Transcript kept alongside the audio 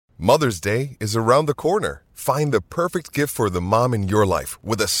Mother's Day is around the corner. Find the perfect gift for the mom in your life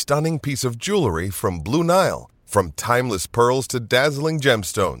with a stunning piece of jewelry from Blue Nile. From timeless pearls to dazzling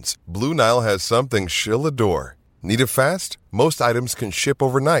gemstones, Blue Nile has something she'll adore. Need it fast? Most items can ship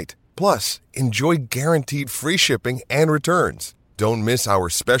overnight. Plus, enjoy guaranteed free shipping and returns. Don't miss our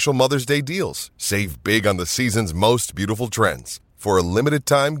special Mother's Day deals. Save big on the season's most beautiful trends. For a limited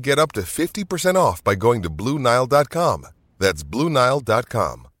time, get up to 50% off by going to BlueNile.com. That's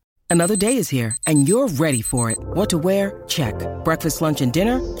BlueNile.com. Another day is here, and you're ready for it. What to wear? Check. Breakfast, lunch, and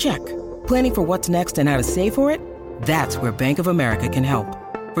dinner? Check. Planning for what's next and how to save for it? That's where Bank of America can help.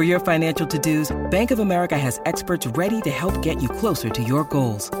 For your financial to-dos, Bank of America has experts ready to help get you closer to your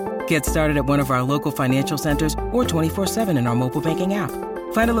goals. Get started at one of our local financial centers or 24/7 in our mobile banking app.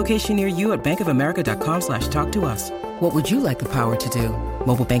 Find a location near you at bankofamerica.com/talktous. What would you like the power to do?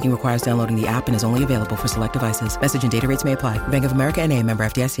 Mobile banking requires downloading the app and is only available for select devices. Message and data rates may apply. Bank of America NA, member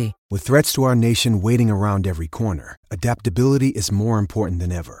FDIC. With threats to our nation waiting around every corner, adaptability is more important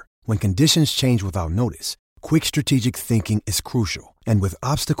than ever. When conditions change without notice, quick strategic thinking is crucial. And with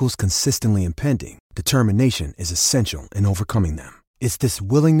obstacles consistently impending, determination is essential in overcoming them. It's this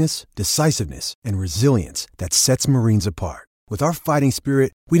willingness, decisiveness, and resilience that sets Marines apart. With our fighting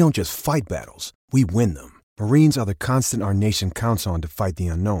spirit, we don't just fight battles, we win them. Marines are the constant our nation counts on to fight the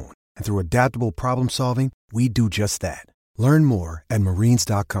unknown. And through adaptable problem solving, we do just that. Learn more at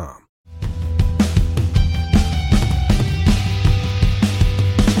marines.com.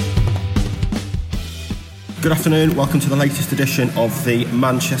 Good afternoon, welcome to the latest edition of the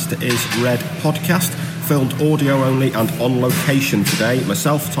Manchester is Red podcast, filmed audio only and on location today.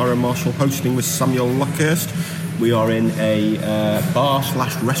 Myself, Tyrone Marshall, hosting with Samuel Luckhurst. We are in a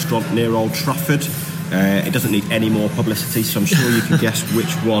bar/restaurant near Old Trafford. It doesn't need any more publicity, so I'm sure you can guess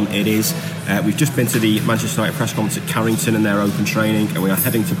which one it is. We've just been to the Manchester United press conference at Carrington and their open training, and we are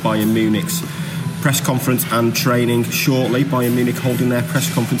heading to Bayern Munich's press conference and training shortly. Bayern Munich holding their press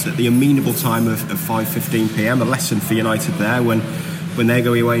conference at the amenable time of 5:15 p.m. A lesson for United there when they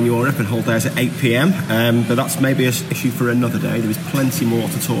go away in Europe and hold theirs at 8 p.m. But that's maybe an issue for another day. There is plenty more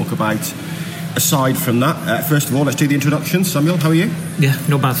to talk about aside from that. First of all, let's do the introduction. Samuel, how are you? Yeah,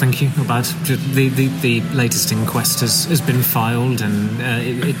 not bad, thank you. Not bad. The latest inquest has been filed, and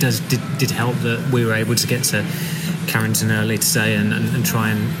it did help that we were able to get to Carrington early today and try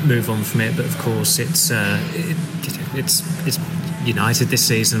and move on from it. But of course, it's United this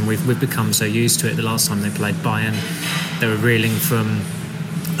season. We've become so used to it. The last time they played Bayern, they were reeling from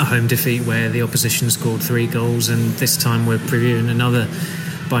a home defeat where the opposition scored 3 goals, and this time we're previewing another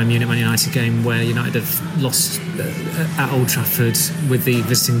Bayern Munich Man United game where United have lost at Old Trafford with the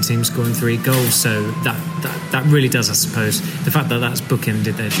visiting team scoring 3 goals. So that really does, I suppose, the fact that that's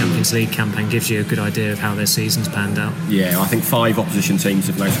bookended their Champions League campaign gives you a good idea of how their season's panned out. Yeah, I think 5 opposition teams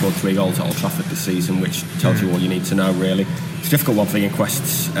have now scored 3 goals at Old Trafford this season, which tells you all you need to know, really. It's a difficult one for the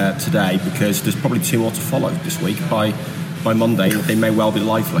inquests today because there's probably 2 more to follow this week. By Monday, they may well be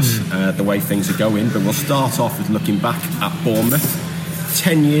lifeless the way things are going. But we'll start off with looking back at Bournemouth.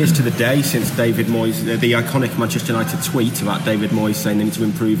 10 years to the day since David Moyes, the iconic Manchester United tweet about David Moyes saying they need to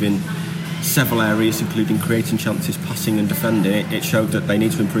improve in several areas, including creating chances, passing and defending. It showed that they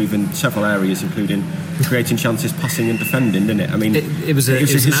need to improve in several areas, including creating chances, passing and defending, didn't it? I mean, it was a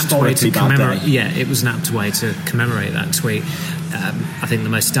historically bad day. Yeah, it was an apt way to commemorate that tweet. I think the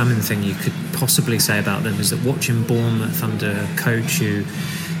most damning thing you could possibly say about them is that watching Bournemouth under a coach who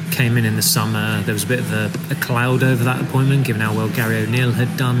came in the summer, there was a bit of a cloud over that appointment given how well Gary O'Neill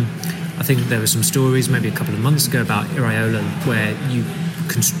had done. I think there were some stories maybe a couple of months ago about Iraola where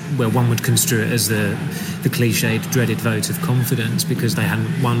one would construe it as the cliched dreaded vote of confidence because they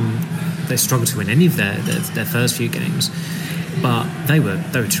hadn't won, they struggled to win any of their first few games, but they were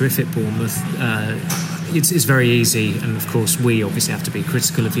terrific. Bournemouth, it's very easy, and of course we obviously have to be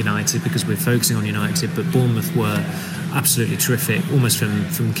critical of United because we're focusing on United, but Bournemouth were absolutely terrific almost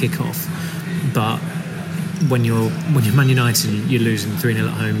from kick-off. But when you're Man United, you're losing 3-0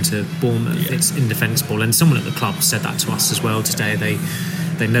 at home to Bournemouth, it's indefensible. And someone at the club said that to us as well today.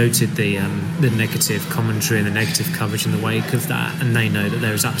 They noted the negative commentary and the negative coverage in the wake of that, and they know that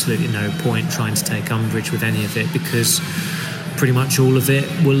there is absolutely no point trying to take umbrage with any of it because pretty much all of it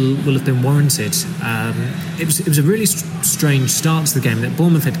will have been warranted. It was a really strange start to the game. That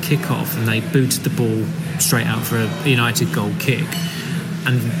Bournemouth had kick-off and they booted the ball straight out for a United goal kick.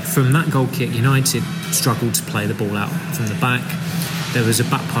 And from that goal kick, United struggled to play the ball out from the back. There was a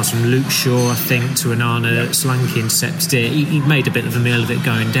back pass from Luke Shaw, I think, to Onana. Solanke intercepted it. He made a bit of a meal of it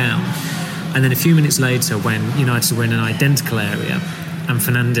going down. And then a few minutes later, when United were in an identical area and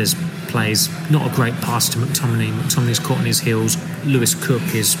Fernandes plays not a great pass to McTominay. McTominay's caught on his heels. Lewis Cook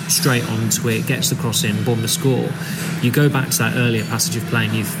is straight onto it, gets the cross in, Bournemouth score. You go back to that earlier passage of play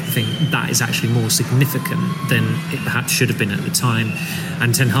and you think that is actually more significant than it perhaps should have been at the time.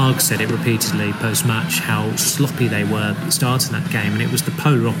 And Ten Hag said it repeatedly post-match how sloppy they were starting that game, and it was the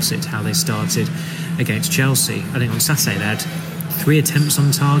polar opposite to how they started against Chelsea. I think on Saturday they had 3 attempts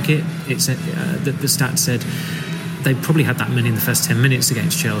on target. It's the stat said they probably had that many in the first 10 minutes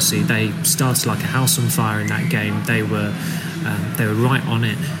against Chelsea. They started like a house on fire in that game. They were right on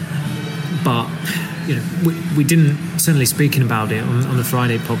it. But we didn't, certainly speaking about it on the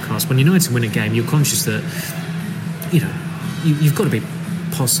Friday podcast, when United win a game, you're conscious that you've got to be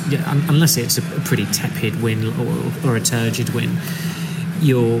unless it's a pretty tepid win or a turgid win.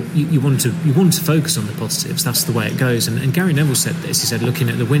 You want to focus on the positives. That's the way it goes. And Gary Neville said this. He said, looking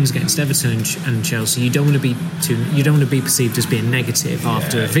at the wins against Everton and Chelsea, you don't want to be perceived as being negative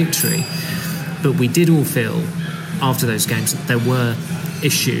after a victory. But we did all feel after those games that there were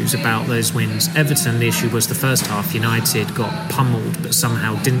issues about those wins. Everton, the issue was the first half. United got pummeled, but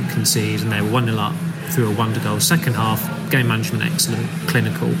somehow didn't concede, and they were 1-0 up through a wonder goal. Second half, game management excellent,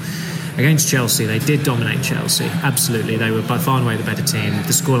 clinical. Against Chelsea, they did dominate Chelsea. Absolutely, they were by far and away the better team.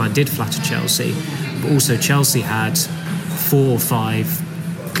 The scoreline did flatter Chelsea, but also Chelsea had 4 or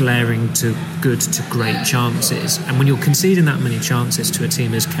 5 glaring to good to great chances. And when you're conceding that many chances to a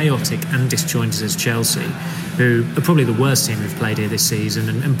team as chaotic and disjointed as Chelsea, who are probably the worst team who've played here this season,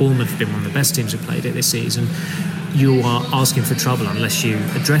 and Bournemouth have been one of the best teams who've played here this season, you are asking for trouble unless you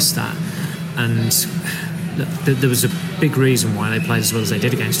address that. And there was a big reason why they played as well as they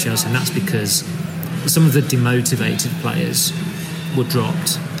did against Chelsea, and that's because some of the demotivated players were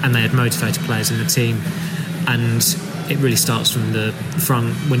dropped and they had motivated players in the team. And it really starts from the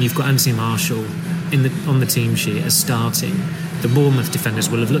front. When you've got Anthony Martial on the team sheet as starting, the Bournemouth defenders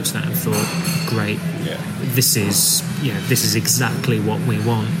will have looked at that and thought, great, this is exactly what we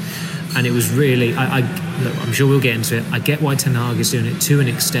want. And it was really, I'm sure we'll get into it, I get why Ten Hag is doing it to an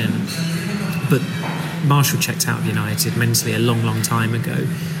extent, but Martial checked out of United mentally a long time ago,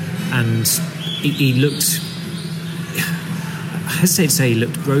 and he looked, I hesitate to say he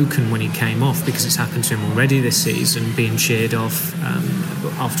looked broken when he came off, because it's happened to him already this season, being cheered off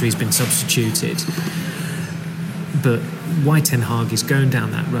after he's been substituted. But why Ten Hag is going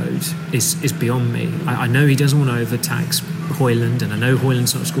down that road is beyond me. I know he doesn't want to overtax Højlund, and I know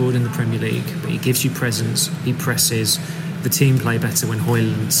Højlund's not scored in the Premier League, but he gives you presence, he presses. The team play better when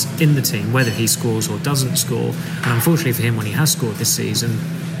Højlund's in the team, whether he scores or doesn't score. And unfortunately for him, when he has scored this season,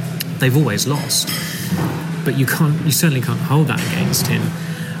 they've always lost. But you certainly can't hold that against him.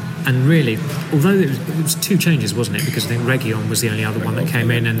 And really, although it was 2 changes, wasn't it? Because I think Reguilon was the only other one that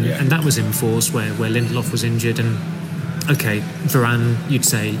came in, and that was enforced where Lindelof was injured. And okay, Varane, you'd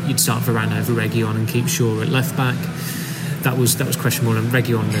start Varane over Reguilon and keep Shaw at left back. That was questionable. And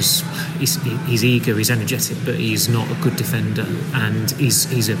Reguilon he's eager, he's energetic, but he's not a good defender, and he's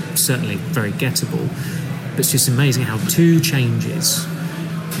certainly very gettable. But it's just amazing how 2 changes,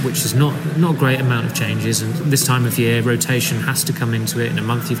 which is not a great amount of changes, and this time of year rotation has to come into it. In a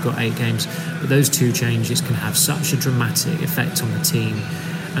month you've got 8 games, but those 2 changes can have such a dramatic effect on the team,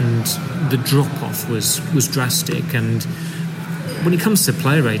 and the drop-off was drastic. And when it comes to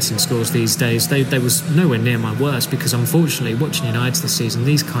player rating scores these days, they was nowhere near my worst, because unfortunately watching United this season,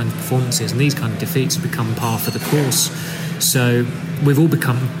 these kind of performances and these kind of defeats have become par for the course. So we've all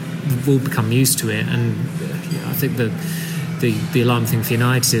become used to it, and I think the alarming thing for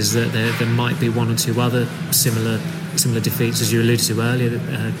United is that there might be 1 or 2 other similar defeats, as you alluded to earlier,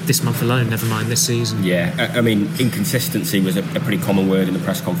 this month alone, never mind this season. Yeah, I mean, inconsistency was a pretty common word in the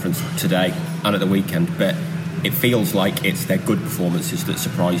press conference today and at the weekend, but it feels like it's their good performances that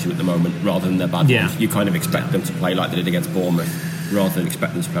surprise you at the moment rather than their bad ones. You kind of expect them to play like they did against Bournemouth rather than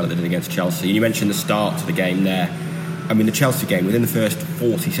expect them to play like they did against Chelsea. And you mentioned the start to the game there. I mean, the Chelsea game, within the first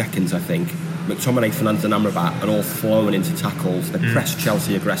 40 seconds, I think, McTominay, Fernandes and Amrabat had all flown into tackles. They pressed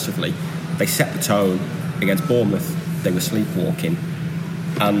Chelsea aggressively. They set the tone. Against Bournemouth, they were sleepwalking.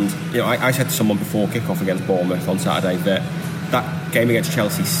 And I said to someone before kick-off against Bournemouth on Saturday that game against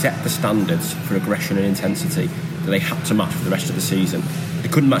Chelsea set the standards for aggression and intensity that they had to match for the rest of the season. They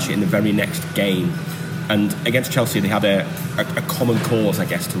couldn't match it in the very next game. And against Chelsea, they had a common cause, I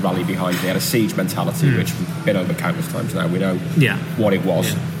guess, to rally behind. They had a siege mentality, which we've been over countless times now. We know what it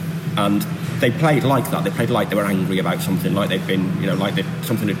was. Yeah. And they played like that. They played like they were angry about something, like they'd been,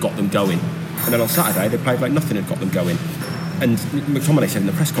 something had got them going. And then on Saturday, they played like nothing had got them going. And McTominay said in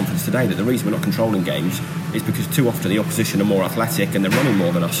the press conference today that the reason we're not controlling games is because too often the opposition are more athletic and they're running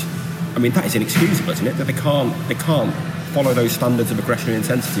more than us. I mean, that is inexcusable, isn't it? That they can't follow those standards of aggression and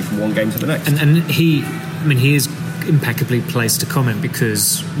intensity from one game to the next. And he is impeccably placed to comment,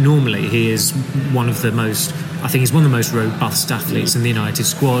 because normally he is one of the most robust athletes in the United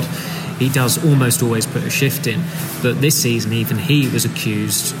squad. He does almost always put a shift in, but this season even he was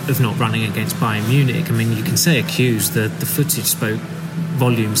accused of not running against Bayern Munich. I mean, you can say accused, the footage spoke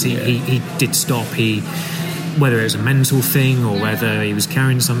volumes. He did stop. Whether it was a mental thing or whether he was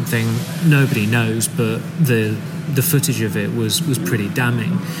carrying something, nobody knows, but the footage of it was pretty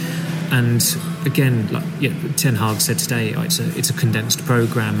damning. And again, Ten Hag said today, it's a condensed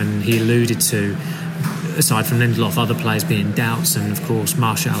programme, and he alluded to, aside from Lindelof, other players being doubts, and of course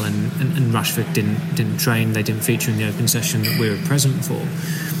Martial and Rashford didn't train. They didn't feature in the open session that we were present for.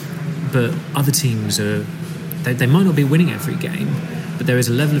 But other teams they might not be winning every game, but there is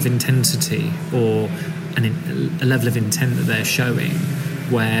a level of intensity or a level of intent that they're showing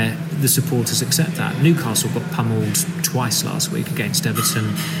where the supporters accept that. Newcastle got pummeled twice last week against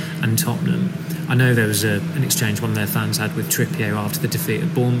Everton and Tottenham. I know there was an exchange one of their fans had with Trippier after the defeat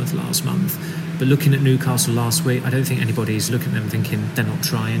at Bournemouth last month. But looking at Newcastle last week, I don't think anybody's looking at them thinking they're not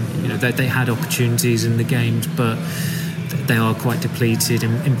trying. They had opportunities in the games, but they are quite depleted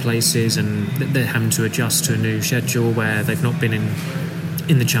in places, and they're having to adjust to a new schedule where they've not been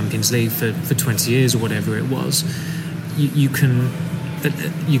in the Champions League for 20 years or whatever it was. You can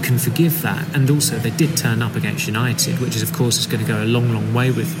forgive that. And also they did turn up against United, which is of course is going to go a long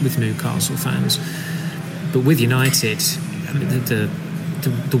way with Newcastle fans. But with United, I mean,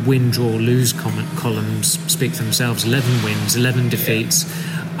 the win, draw, lose columns speak for themselves. 11 wins, 11 defeats.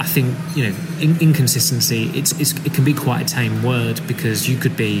 I think inconsistency, it can be quite a tame word, because you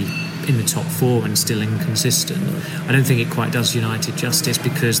could be in the top four and still inconsistent. I don't think it quite does United justice,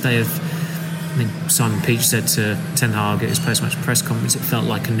 because they have, Simon Peach said to Ten Hag at his post-match press conference, it felt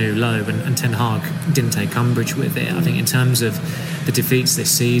like a new low, and Ten Hag didn't take umbrage with it. I think in terms of the defeats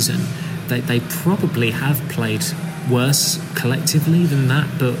this season, they probably have played worse collectively than that,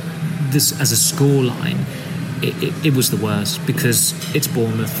 but this as a scoreline, it was the worst, because it's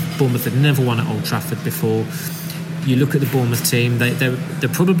Bournemouth. Bournemouth had never won at Old Trafford before. You look at the Bournemouth team, they're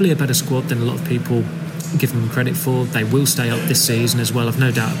probably a better squad than a lot of people give them credit for. They will stay up this season as well, I've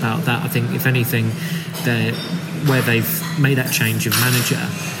no doubt about that. I think if anything, where they've made that change of manager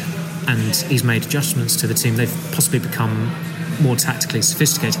and he's made adjustments to the team, they've possibly become more tactically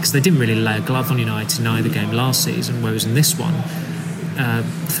sophisticated, because they didn't really lay a glove on United in either game last season, whereas in this one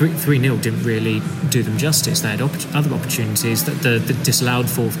 3-0 didn't really do them justice. They had other opportunities. The disallowed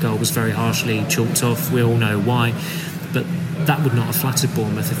fourth goal was very harshly chalked off. We all know why, but that would not have flattered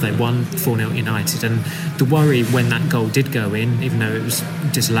Bournemouth if they won 4-0 United. And the worry when that goal did go in, even though it was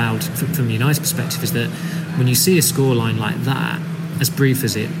disallowed from the United perspective, is that when you see a scoreline like that, as brief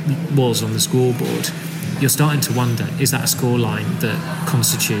as it was on the scoreboard, you're starting to wonder, is that a scoreline that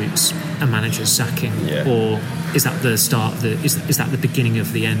constitutes a manager's sacking? Yeah. Or is that the start, is that the beginning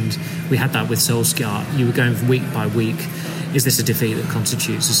of the end? We had that with Solskjaer. You were going week by week. Is this a defeat that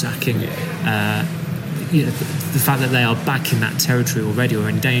constitutes a sacking? Yeah. The fact that they are back in that territory already, or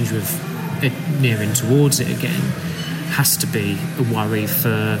in danger of nearing towards it again, has to be a worry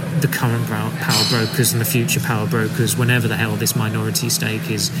for the current power brokers and the future power brokers whenever the hell this minority stake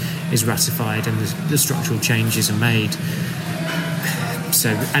is ratified and the structural changes are made. So,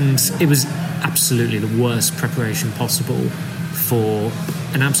 and it was absolutely the worst preparation possible for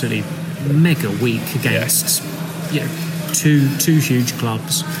an absolutely mega week against two huge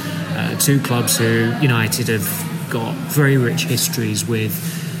clubs, two clubs who United have got very rich histories with,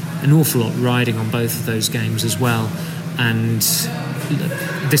 an awful lot riding on both of those games as well. And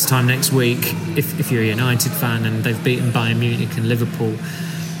this time next week, if you're a United fan and they've beaten Bayern Munich and Liverpool,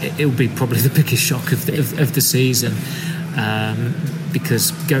 it'll be probably the biggest shock of the season. Because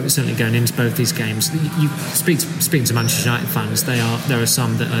certainly going into both these games, you speaking to Manchester United fans, there are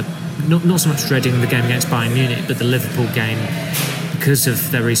some that are not so much dreading the game against Bayern Munich, but the Liverpool game, because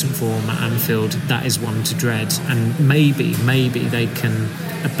of their recent form at Anfield, that is one to dread. And maybe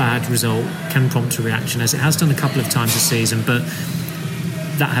a bad result can prompt a reaction, as it has done a couple of times this season, but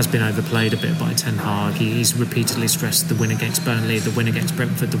that has been overplayed a bit by Ten Hag. He's repeatedly stressed the win against Burnley, the win against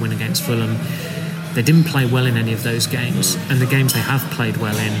Brentford, the win against Fulham. They didn't play well in any of those games, and the games they have played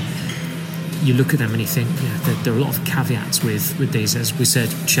well in, you look at them and you think, there are a lot of caveats with these. As we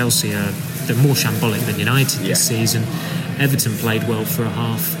said, Chelsea they're more shambolic than United this season. Everton played well for a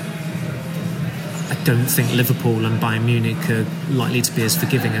half. I don't think Liverpool and Bayern Munich are likely to be as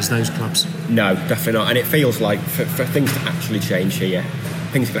forgiving as those clubs. No, definitely not. And it feels like for things to actually change here,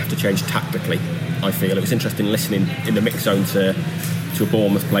 things are going to have to change tactically, I feel. It was interesting listening in the mix zone to to a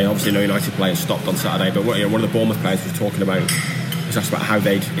Bournemouth player. Obviously, no United players stopped on Saturday, but one of the Bournemouth players was talking about, was asked about how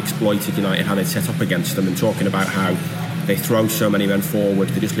they'd exploited United, how they'd set up against them, and talking about how they throw so many men forward,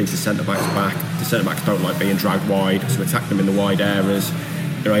 they just leave the centre-backs back. The centre-backs don't like being dragged wide, so attack them in the wide areas.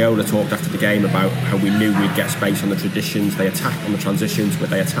 Iraola talked after the game about how we knew we'd get space on the traditions, they attack on the transitions, but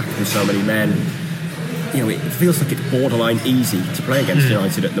they attack with so many men. You know, it feels like it's borderline easy to play against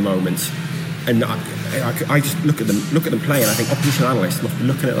United at the moment. And I just look at them play, and I think opposition analysts must be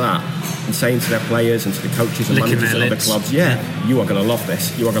looking at that and saying to their players and to the coaches and managers of other clubs, you are going to love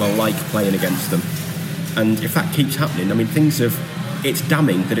this, you are going to like playing against them. And if that keeps happening, I mean, it's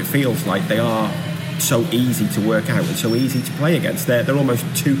damning that it feels like they are so easy to work out and so easy to play against. They're almost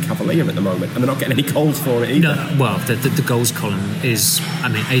too cavalier at the moment, and they're not getting any goals for it either. No, well, the goals column is,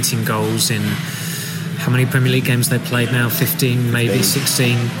 18 goals in how many Premier League games they played now? 15, maybe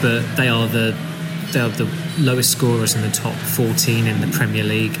 16, but they are the lowest scorers in the top 14 in the Premier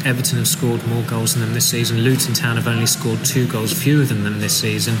League. Everton have scored more goals than them this season. Luton Town have only scored 2 goals fewer than them this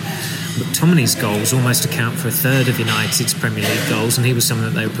season. McTominay's goals almost account for a third of United's Premier League goals, and he was someone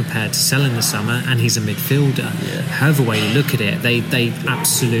that they were prepared to sell in the summer, and he's a midfielder. However way you look at it, they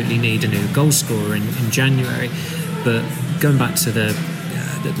absolutely need a new goal scorer in January. But going back to the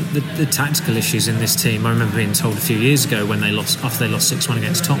tactical issues in this team, I remember being told a few years ago when after they lost 6-1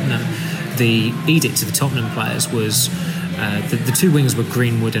 against Tottenham, the edict to the Tottenham players was the 2 wings were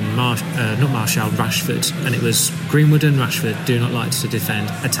Greenwood and Rashford, and it was Greenwood and Rashford do not like to defend,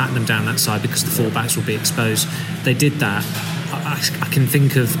 attack them down that side because the fullbacks will be exposed. They did that. I can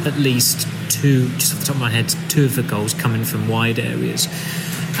think of at least 2, just off the top of my head, 2 of the goals coming from wide areas,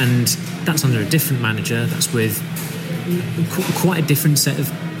 and that's under a different manager. That's with quite a different set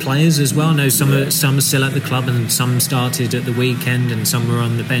of players as well. I know some are still at the club, and some started at the weekend, and some were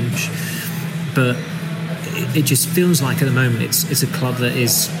on the bench. But it just feels like at the moment it's a club that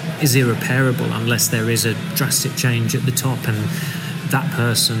is irreparable unless there is a drastic change at the top, and that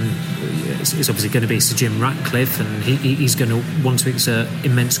person is obviously going to be Sir Jim Ratcliffe, and he's going to want to exert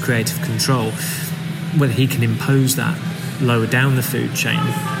immense creative control. Whether he can impose that lower down the food chain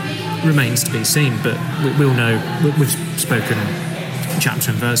remains to be seen, but we'll know. We've spoken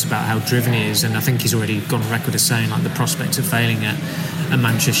chapter and verse about how driven he is, and I think he's already gone on record as saying like the prospect of failing at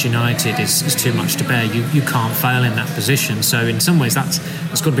Manchester United is too much to bear. You can't fail in that position, so in some ways that's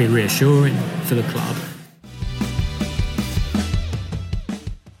got to be reassuring for the club.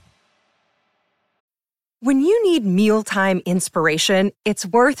 When you need mealtime inspiration, it's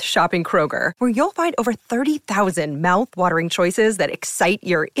worth shopping Kroger, where you'll find over 30,000 mouth-watering choices that excite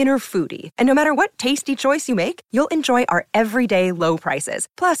your inner foodie. And no matter what tasty choice you make, you'll enjoy our everyday low prices,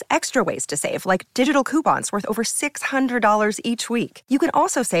 plus extra ways to save, like digital coupons worth over $600 each week. You can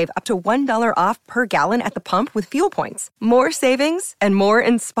also save up to $1 off per gallon at the pump with fuel points. More savings and more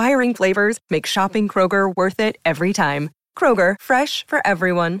inspiring flavors make shopping Kroger worth it every time. Kroger, fresh for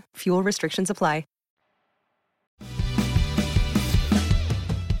everyone. Fuel restrictions apply.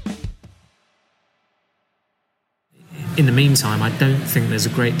 In the meantime, I don't think there's a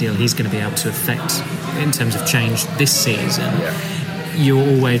great deal he's going to be able to affect in terms of change this season. You're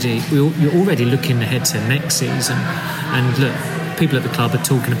already looking ahead to next season, and look, people at the club are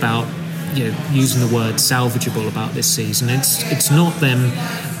talking about using the word salvageable about this season. It's not them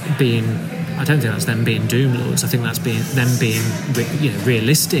being. I don't think that's them being doom lords. I think that's them being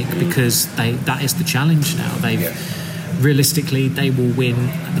realistic, because that is the challenge now. Realistically, they will win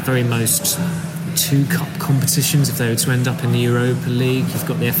at the very most 2 cup competitions if they were to end up in the Europa League. You've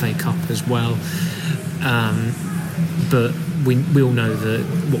got the FA Cup as well, but we all know that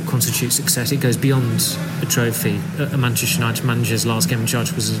what constitutes success, it goes beyond a trophy. A Manchester United manager's last game in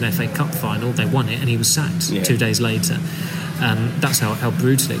charge was an FA Cup final. They won it and he was sacked 2 days later. That's how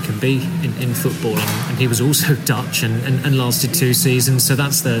brutal it can be in football, and he was also Dutch and lasted 2 seasons, so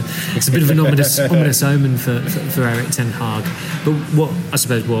it's a bit of an ominous omen for Erik ten Hag. But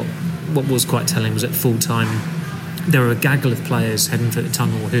what was quite telling was at full time there were a gaggle of players heading for the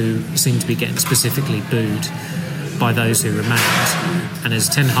tunnel who seemed to be getting specifically booed by those who remained, and as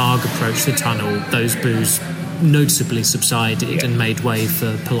Ten Hag approached the tunnel, those boos noticeably subsided and made way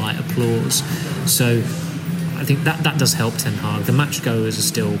for polite applause. So I think that does help Ten Hag. The match goers are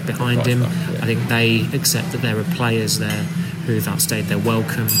still behind him. I think they accept that there are players there who've outstayed their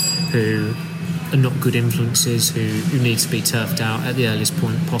welcome, who are not good influences, who need to be turfed out at the earliest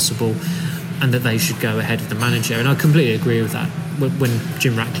point possible, and that they should go ahead of the manager. And I completely agree with that. When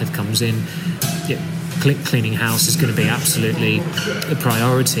Jim Ratcliffe comes in, cleaning house is going to be absolutely a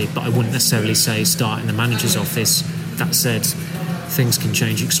priority, but I wouldn't necessarily say start in the manager's office. That said, things can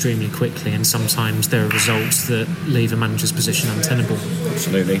change extremely quickly, and sometimes there are results that leave a manager's position untenable.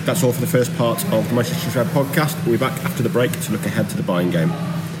 Absolutely. That's all for the first part of the Manchester is Red podcast. We'll be back after the break to look ahead to the Bayern game.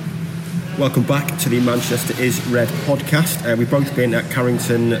 Welcome back to the Manchester is Red podcast. We've both been at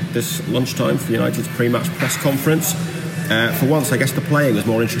Carrington this lunchtime for United's pre-match press conference. For once, I guess the player was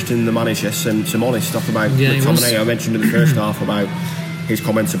more interested in the manager. Some honest stuff about McTominay. I mentioned in the first half about his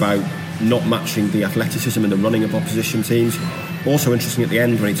comments about not matching the athleticism and the running of opposition teams. Also interesting at the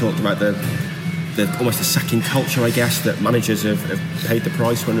end when he talked about the almost the sacking culture, I guess, that managers have paid the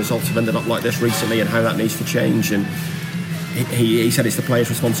price when results have ended up like this recently, and how that needs to change. And he said it's the player's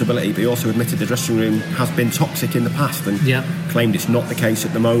responsibility, but he also admitted the dressing room has been toxic in the past, and claimed it's not the case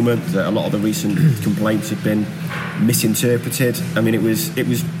at the moment, that a lot of the recent complaints have been misinterpreted. I mean, it was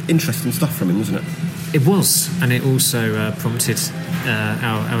interesting stuff from him, wasn't it? It was, and it also prompted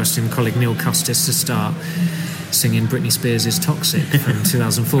our esteemed colleague Neil Custis to start singing Britney Spears' Toxic from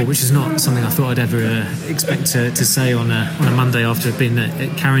 2004, which is not something I thought I'd ever expect to say on a Monday after I've been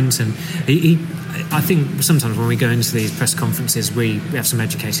at Carrington. I think sometimes when we go into these press conferences, we have some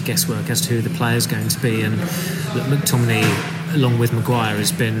educated guesswork as to who the player's going to be, and that McTominay, along with Maguire,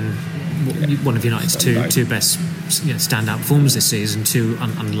 has been one of United's two best standout performers this season, two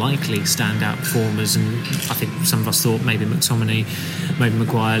unlikely standout performers. And I think some of us thought maybe McTominay, maybe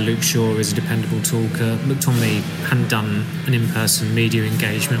Maguire. Luke Shaw is a dependable talker. McTominay hadn't done an in-person media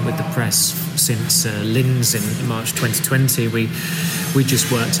engagement with the press since Linz in March 2020. We just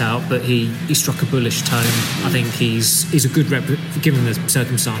worked out, but he struck a bullish tone. I think he's a good given the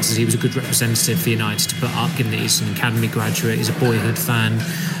circumstances. He was a good representative for United to put up, given that he's an academy graduate. He's a boyhood fan.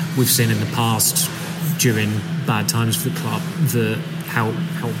 We've seen in the past, during bad times for the club, how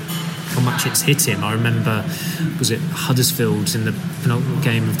much it's hit him. I remember, was it Huddersfield in the penultimate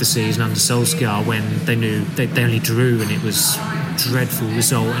game of the season under Solskjaer, when they knew they only drew, and it was a dreadful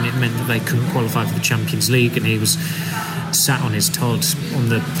result, and it meant that they couldn't qualify for the Champions League, and he was sat on his Todd on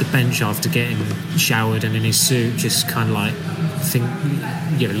the bench after getting showered and in his suit, just kind of like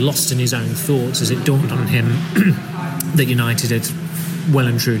lost in his own thoughts, as it dawned on him that United had well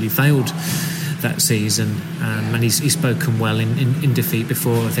and truly failed that season, and he's spoken well in defeat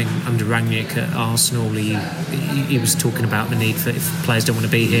before. I think under Rangnick at Arsenal, he was talking about the need for, if players don't want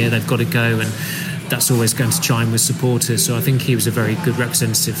to be here, they've got to go, and that's always going to chime with supporters. So I think he was a very good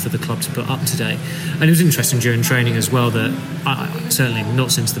representative for the club to put up today. And it was interesting during training as well that certainly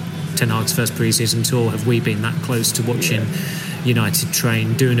not since the Ten Hag's first pre-season tour have we been that close to watching United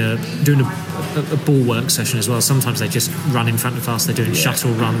train, doing a ball work session as well. Sometimes they just run in front of us, they're doing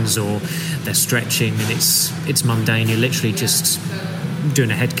shuttle runs, or they're stretching, and it's mundane. You're literally just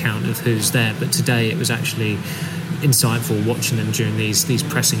doing a head count of who's there. But today it was actually insightful watching them during these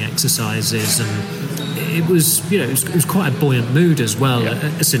pressing exercises, and it was quite a buoyant mood as well.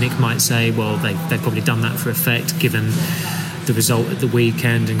 A cynic might say, well, they've probably done that for effect, given the result at the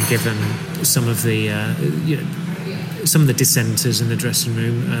weekend, and given some of the dissenters in the dressing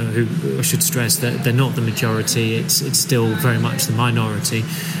room, who I should stress that they're not the majority. It's still very much the minority.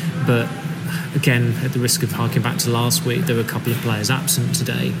 But again, at the risk of harking back to last week, there were a couple of players absent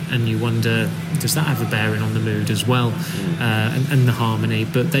today, and you wonder, does that have a bearing on the mood as well, and the harmony?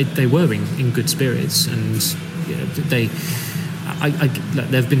 But they were in good spirits, and there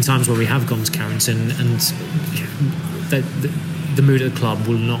have been times where we have gone to Carrington, and the mood of the club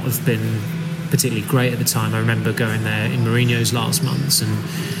will not have been particularly great at the time. I remember going there in Mourinho's last months,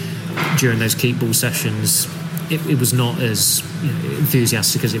 and during those keep ball sessions, it was not as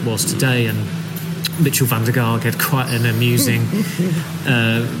enthusiastic as it was today. And Mitchell van der Gaag had quite an amusing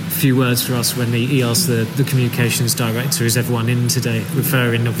few words for us when he asked the communications director, is everyone in today,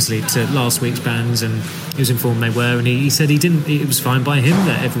 referring obviously to last week's bands, and he was informed they were, and he said it was fine by him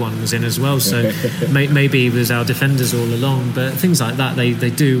that everyone was in as well. So maybe it was our defenders all along. But things like that, they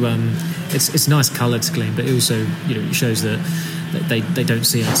do, it's nice colour to glean, but it also it shows that they don't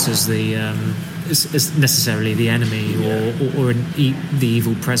see us as as necessarily the enemy, or the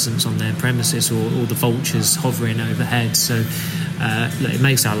evil presence on their premises, or the vultures hovering overhead. So it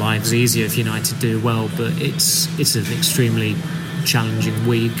makes our lives easier if United do well, but it's an extremely challenging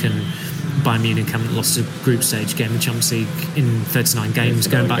week, and Bayern Munich haven't lost a group stage game in the Champions League in 39 games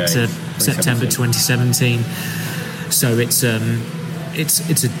going back to September 2017. So it's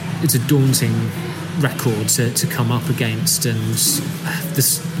a daunting record to come up against, and the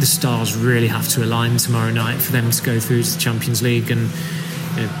stars really have to align tomorrow night for them to go through to the Champions League. And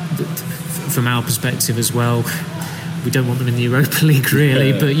from our perspective as well, we don't want them in the Europa League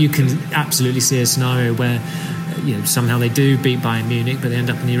really, but you can absolutely see a scenario where somehow they do beat Bayern Munich, but they end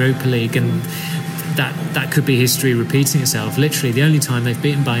up in the Europa League, and that could be history repeating itself. Literally, the only time they've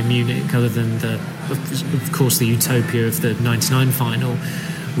beaten Bayern Munich, other than of course the utopia of the '99 final,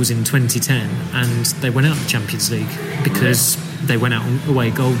 was in 2010, and they went out of the Champions League because they went out on away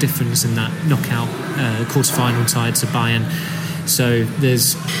goal difference in that knockout quarter-final tie to Bayern. So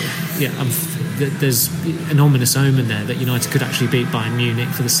there's an ominous omen there that United could actually beat Bayern Munich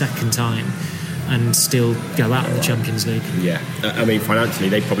for the second time and still go out of the Champions League. Yeah, I mean, financially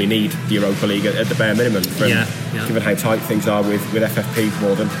they probably need the Europa League at the bare minimum, given how tight things are with FFP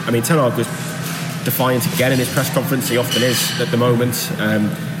for them. I mean, Ten Hag was defiant again in his press conference. He often is at the moment.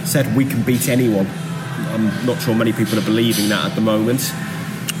 Said we can beat anyone. I'm not sure many people are believing that at the moment.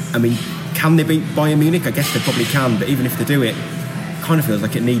 I mean, can they beat Bayern Munich? I guess they probably can, but even if they do, it kind of feels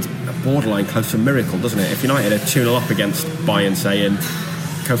like it needs a borderline close to a miracle, doesn't it? If United are 2-0 up against Bayern, say, and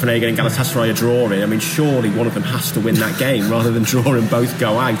Copenhagen and Galatasaray are drawing, I mean, surely one of them has to win that game rather than draw and both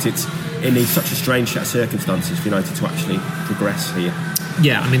go out. It needs such a strange set of circumstances for United to actually progress here.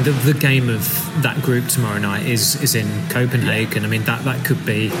 Yeah, I mean, the game of that group tomorrow night is in Copenhagen. I mean, that could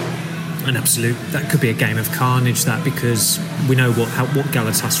be that could be a game of carnage, that, because we know what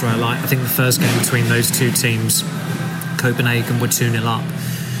Galatasaray are like. I think the first game between those two teams, Copenhagen were 2-0 up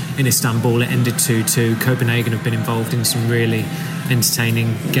in Istanbul. It ended 2-2. Copenhagen have been involved in some really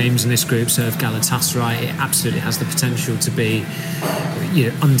entertaining games in this group. So if Galatasaray, it absolutely has the potential to be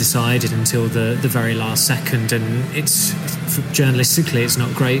undecided until the very last second, and it's journalistically it's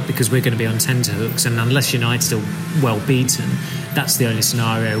not great because we're going to be on tenterhooks, and unless United are well beaten, that's the only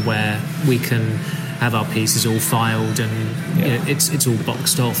scenario where we can have our pieces all filed and it's all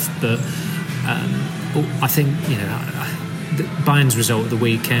boxed off. But I think Bayern's result of the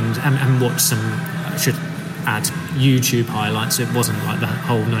weekend, and watched some, I should add, YouTube highlights, so it wasn't like the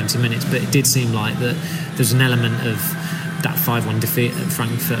whole 90 minutes, but it did seem like that there's an element of that 5-1 defeat at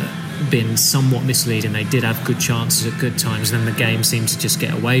Frankfurt being somewhat misleading. They did have good chances at good times, and then the game seemed to just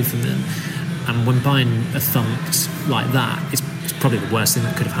get away from them. And when Bayern are thumped like that, it's probably the worst thing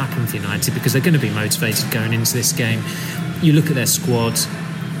that could have happened for United, because they're going to be motivated going into this game. You look at their squad,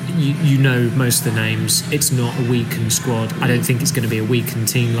 you know most of the names. It's not a weakened squad. I don't think it's going to be a weakened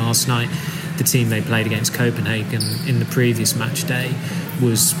team last night. The team they played against Copenhagen in the previous match day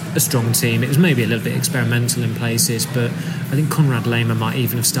was a strong team. It was maybe a little bit experimental in places, but I think Konrad Lehmann might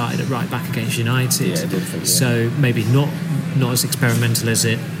even have started at right back against United. Yeah, I did think, so maybe not as experimental as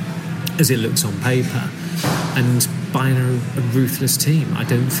it looks on paper. And Bayern are a ruthless team. I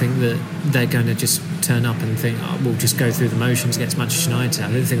don't think that they're going to just turn up and think, we'll just go through the motions against Manchester United.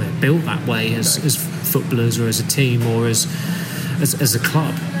 I don't think they're built that way as footballers or as a team or as a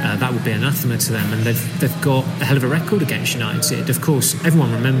club. That would be anathema to them, and they've got a hell of a record against United. Of course,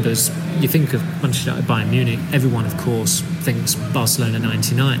 everyone remembers, you think of Manchester United, Bayern Munich, everyone of course thinks Barcelona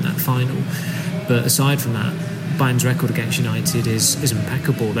 99, that final. But aside from that, Bayern's record against United is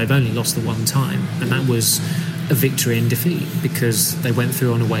impeccable. They've only lost the one time, and that was a victory in defeat, because they went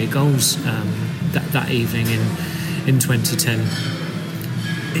through on away goals that evening in 2010.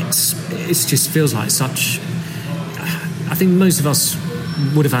 It just feels like such. I think most of us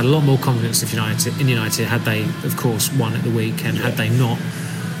would have had a lot more confidence in United had they, of course, won at the weekend, had they not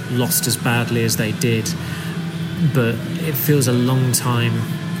lost as badly as they did. But it feels a long time,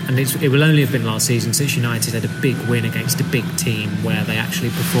 and it will only have been last season since United had a big win against a big team where they actually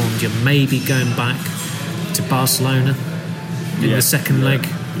performed. You're maybe going back to Barcelona in the second leg.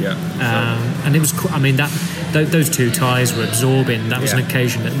 And it was, I mean, those two ties were absorbing. That was an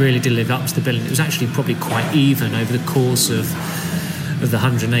occasion that really did live up to the billing. It was actually probably quite even over the course of the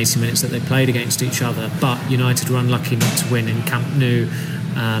 180 minutes that they played against each other. But United were unlucky not to win in Camp Nou.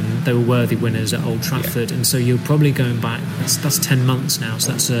 They were worthy winners at Old Trafford, and so you're probably going back. That's 10 months now,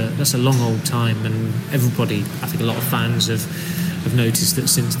 so that's a long old time. And everybody, I think, a lot of fans have noticed that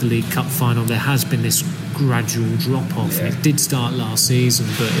since the League Cup final, there has been this gradual drop off. Yeah. It did start last season,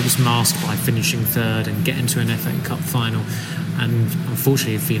 but it was masked by finishing third and getting to an FA Cup final. And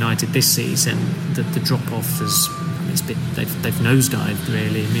unfortunately for United this season, the drop off they've nosedived,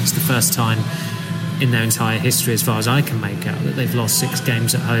 really. I mean, it's the first time in their entire history, as far as I can make out, that they've lost 6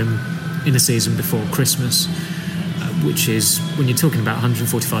 games at home in a season before Christmas, which is, when you're talking about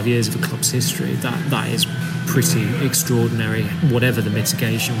 145 years of a club's history, that is pretty extraordinary, whatever the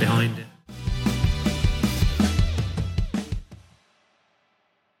mitigation behind it.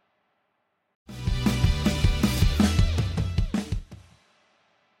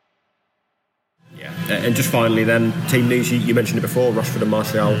 And just finally then, team news, you mentioned it before, Rashford and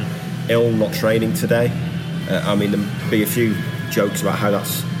Martial ill, not training today. I mean, there'll be a few jokes about how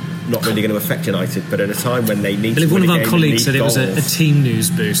that's not really going to affect United, but at a time when they need to win one of a our game, colleagues said it was a team news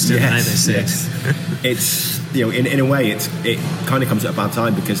boost, didn't they said? Yes. It's, you know, in a way it kind of comes at a bad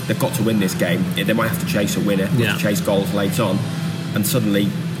time, because they've got to win this game. They might have to chase a winner, to chase goals late on, and suddenly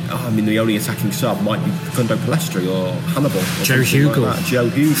the only attacking sub might be Facundo Palestri or Hannibal or Joe Hugel. Like Joe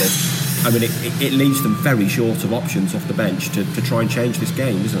Hugel. I mean, it leaves them very short of options off the bench to try and change this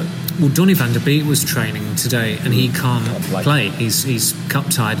game, doesn't it? Well, Donny van der Beek was training today, and he can't play. He's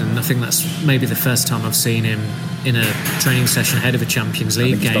cup tied, and I think that's maybe the first time I've seen him in a training session ahead of a Champions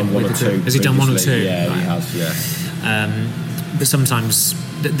League game. Has he done one or two? Yeah, right. He has. Yeah. But sometimes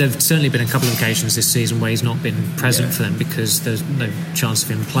there've certainly been a couple of occasions this season where he's not been present for them because there's no chance of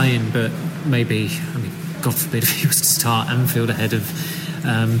him playing. But maybe, God forbid, if he was to start Anfield ahead of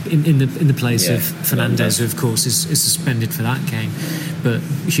in the place of Fernandes, who of course is suspended for that game. But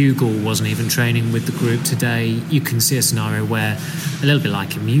Hugel wasn't even training with the group today. You can see a scenario where, a little bit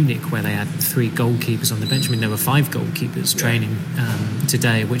like in Munich, where they had 3 goalkeepers on the bench. There were 5 goalkeepers training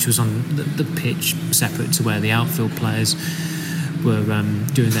today, which was on the pitch separate to where the outfield players were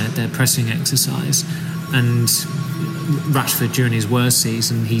doing their pressing exercise. And Rashford, during his worst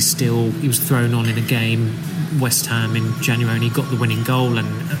season, he was thrown on in a game, West Ham in January, and he got the winning goal. And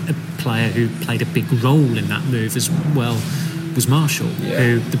a player who played a big role in that move as well was Marshall,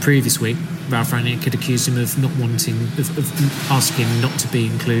 who the previous week Ralph Rangnick had accused him of not wanting, of asking not to be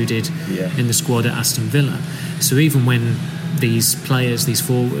included in the squad at Aston Villa. So even when these players, these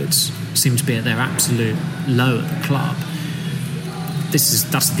forwards, seem to be at their absolute low at the club,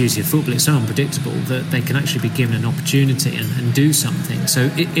 that's the beauty of football. It's so unpredictable that they can actually be given an opportunity and do something. So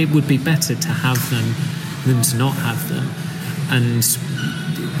it would be better to have them than to not have them. And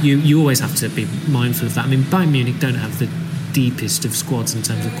you always have to be mindful of that. Bayern Munich don't have the deepest of squads in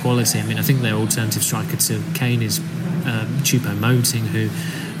terms of quality. I think their alternative striker to Kane is Choupo-Moting, who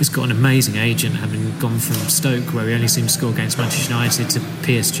has got an amazing agent, having gone from Stoke, where he only seemed to score against Manchester United, to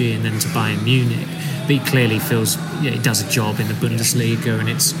PSG and then to Bayern Munich. But he clearly feels he does a job in the Bundesliga, and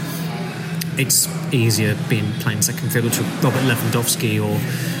it's easier playing second fiddle to Robert Lewandowski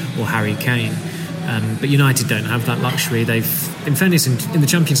or Harry Kane. But United don't have that luxury. They've, in fairness, in the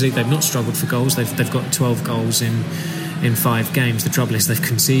Champions League, they've not struggled for goals. They've got 12 goals in 5 games. The trouble is they've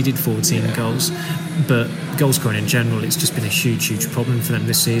conceded 14 goals. But goal scoring in general, it's just been a huge problem for them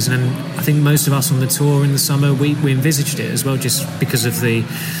this season. And I think most of us on the tour in the summer, we envisaged it as well, just because of the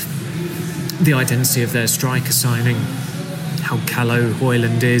identity of their striker signing, how callow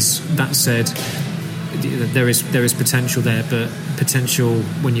Højlund is. That said, there is potential there, but potential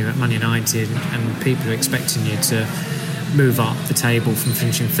when you're at Man United and people are expecting you to move up the table from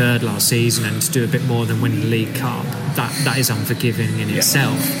finishing 3rd last season and to do a bit more than win the League Cup, that is unforgiving in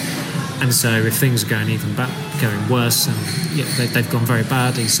itself. And so if things are going worse, and they've gone very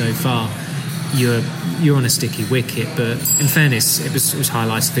badly so far, you're on a sticky wicket. But in fairness, it was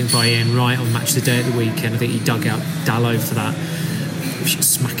highlighted, I think, by Ian Wright on Match of the Day at the weekend. I think he dug out Dalot for that,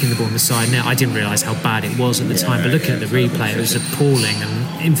 smacking the ball on the side net. I didn't realise how bad it was at the time, but looking at the replay, it was appalling.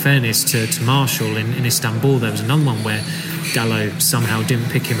 And in fairness to Marshall in Istanbul, there was another one where Dalot somehow didn't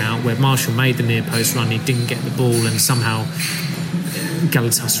pick him out, where Marshall made the near post run, he didn't get the ball, and somehow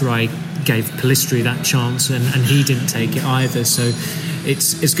Galatasaray gave Palistri that chance, and he didn't take it either. So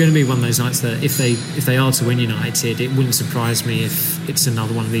it's going to be one of those nights that if they are to win United, it wouldn't surprise me if it's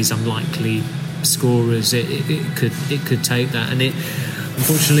another one of these unlikely scorers. It could take that, and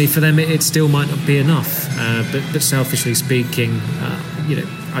unfortunately for them, it still might not be enough. But selfishly speaking,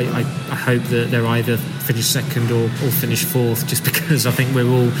 I hope that they're either finish 2nd or finish 4th, just because I think we're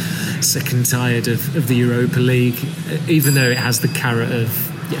all sick and tired of the Europa League, even though it has the carrot of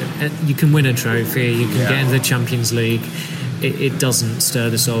you can win a trophy, you can get into the Champions League. It doesn't stir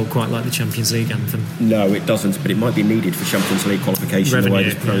the soul quite like the Champions League anthem. No, it doesn't, but it might be needed for Champions League qualification. Revenue, the way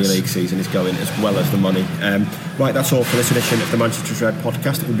this Premier League season is going, as well as the money. Right, that's all for this edition of the Manchester Red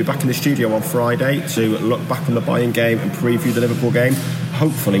podcast. We'll be back in the studio on Friday to look back on the Bayern game and preview the Liverpool game.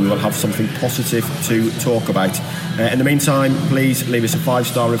 Hopefully we will have something positive to talk about. In the meantime, please leave us a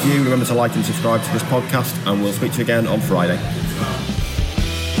 5-star review. Remember to like and subscribe to this podcast, and we'll speak to you again on Friday.